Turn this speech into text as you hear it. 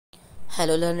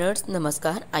Hello learners,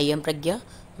 Namaskar. I am Pragya,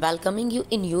 welcoming you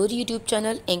in your YouTube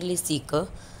channel English Seeker.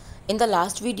 In the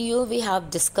last video, we have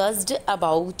discussed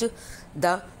about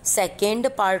the second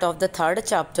part of the third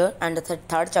chapter, and the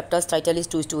third chapter's title is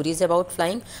Two Stories About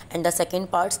Flying, and the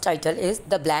second part's title is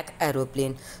The Black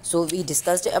Aeroplane. So we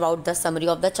discussed about the summary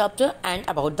of the chapter and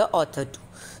about the author too.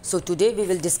 So today we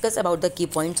will discuss about the key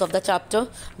points of the chapter,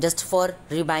 just for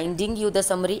reminding you the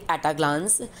summary at a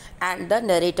glance and the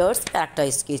narrator's character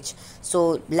sketch.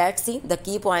 So let's see the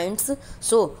key points.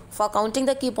 So for counting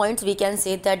the key points, we can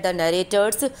say that the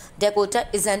narrator's Dakota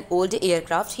is an old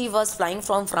aircraft. He was flying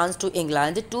from France to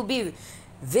England to be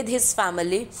with his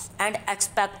family and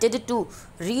expected to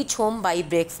reach home by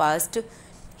breakfast.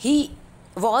 He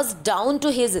was down to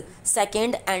his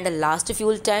second and last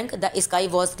fuel tank. The sky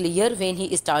was clear when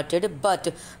he started, but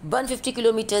 150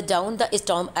 kilometers down, the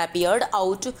storm appeared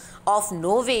out of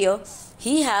nowhere.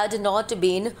 He had not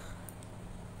been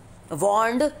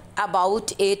warned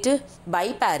about it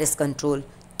by Paris control.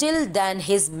 Till then,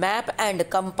 his map and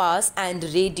compass and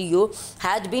radio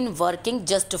had been working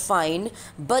just fine,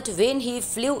 but when he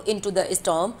flew into the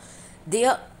storm,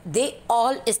 they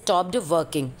all stopped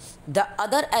working. The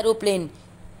other aeroplane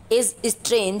is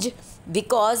strange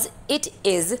because it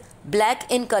is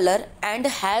black in color and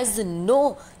has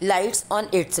no lights on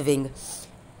its wing.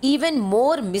 Even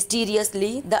more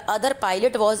mysteriously, the other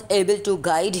pilot was able to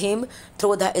guide him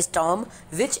through the storm,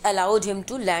 which allowed him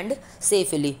to land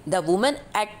safely. The woman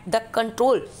at the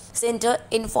control center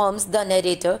informs the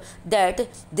narrator that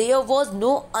there was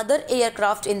no other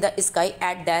aircraft in the sky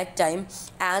at that time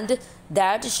and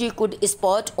that she could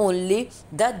spot only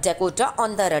the Dakota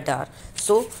on the radar.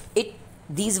 So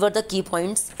these were the key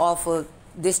points of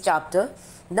this chapter.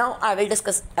 Now I will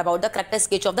discuss about the character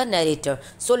sketch of the narrator.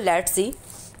 So let's see.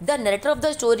 The narrator of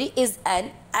the story is an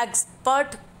expert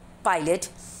pilot.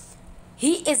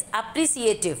 He is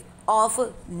appreciative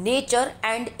of nature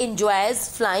and enjoys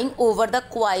flying over the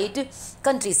quiet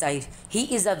countryside.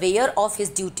 He is aware of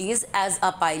his duties as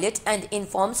a pilot and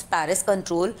informs Paris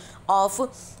control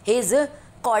of his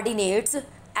coordinates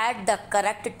at the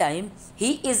correct time.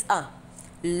 He is a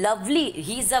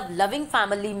loving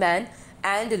family man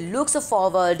and looks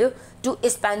forward to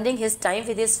spending his time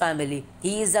with his family.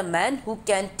 He is a man who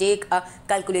can take a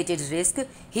calculated risk.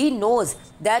 He knows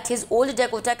that his old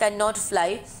Dakota cannot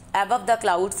fly above the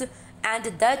clouds and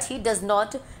that he does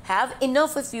not have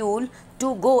enough fuel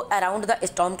to go around the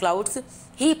storm clouds.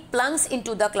 He plunges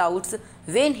into the clouds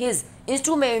when his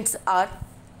instruments are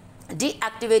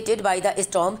deactivated by the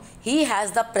storm. He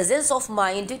has the presence of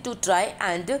mind to try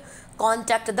and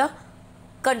contact the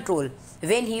control.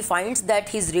 When he finds that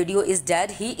his radio is dead,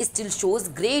 he still shows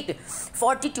great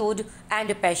fortitude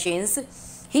and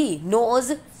patience. He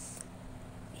knows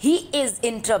he is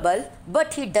in trouble,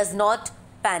 but he does not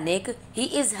panic.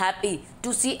 He is happy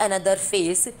to see another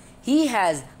face. He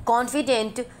has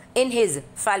confidence in his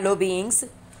fellow beings.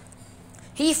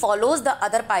 He follows the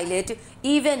other pilot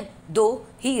even though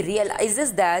he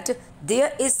realizes that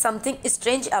there is something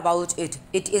strange about it.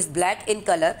 It is black in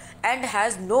color and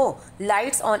has no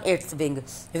lights on its wing.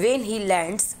 When he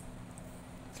lands,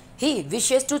 he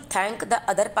wishes to thank the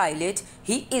other pilot.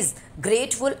 He is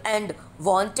grateful and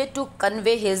wanted to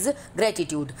convey his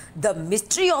gratitude. The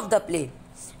mystery of the play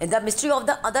and the mystery of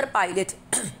the other pilot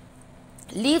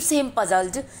leaves him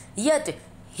puzzled, yet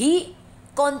he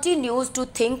continues to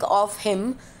think of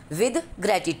him with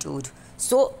gratitude.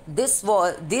 So this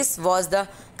was the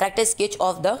character sketch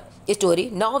of the story.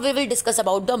 Now we will discuss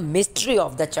about the mystery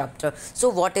of the chapter. So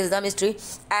what is the mystery?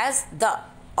 As the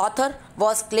author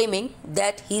was claiming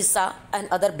that he saw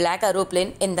another black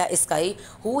aeroplane in the sky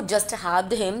who just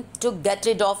helped him to get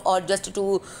rid of or just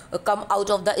to come out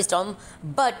of the storm,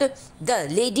 but the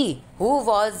lady who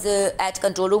was in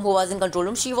control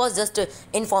room, she was just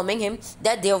informing him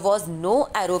that there was no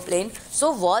aeroplane.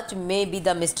 So what may be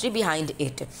the mystery behind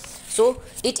it? So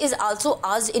it is also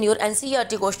asked in your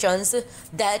NCERT questions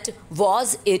that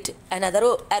was it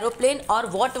another aeroplane or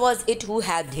what was it who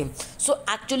helped him? So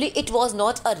actually it was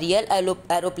not a real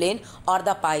aeroplane or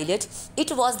the pilot.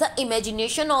 It was the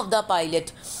imagination of the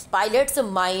pilot's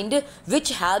mind which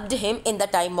helped him in the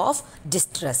time of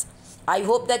distress. I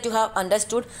hope that you have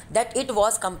understood that it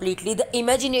was completely the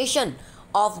imagination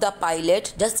of the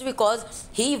pilot, just because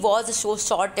he was so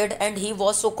sorted and he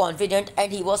was so confident and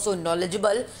he was so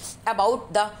knowledgeable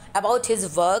about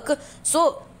his work.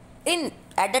 So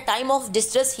at the time of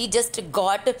distress, he just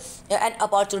got an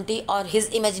opportunity or his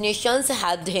imaginations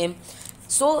helped him.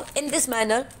 So in this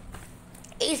manner,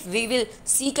 if we will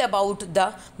seek about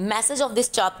the message of this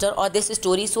chapter or this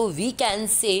story, so we can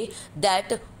say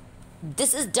that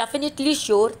This is definitely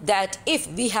sure that if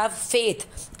we have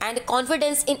faith and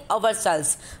confidence in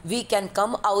ourselves, we can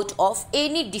come out of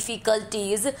any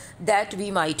difficulties that we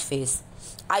might face.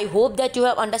 I hope that you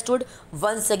have understood.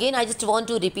 Once again, I just want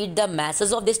to repeat the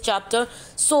message of this chapter.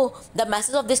 So, the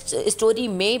message of this story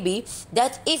may be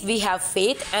that if we have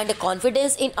faith and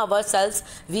confidence in ourselves,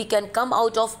 we can come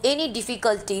out of any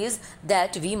difficulties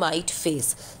that we might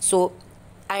face. So,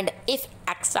 and if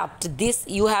accept this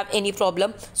you have any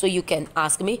problem, so you can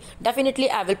ask me. Definitely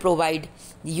I will provide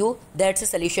you. That's a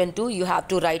solution too. You have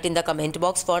to write in the comment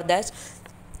box for that.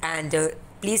 And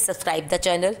please subscribe the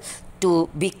channel to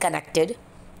be connected.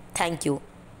 Thank you.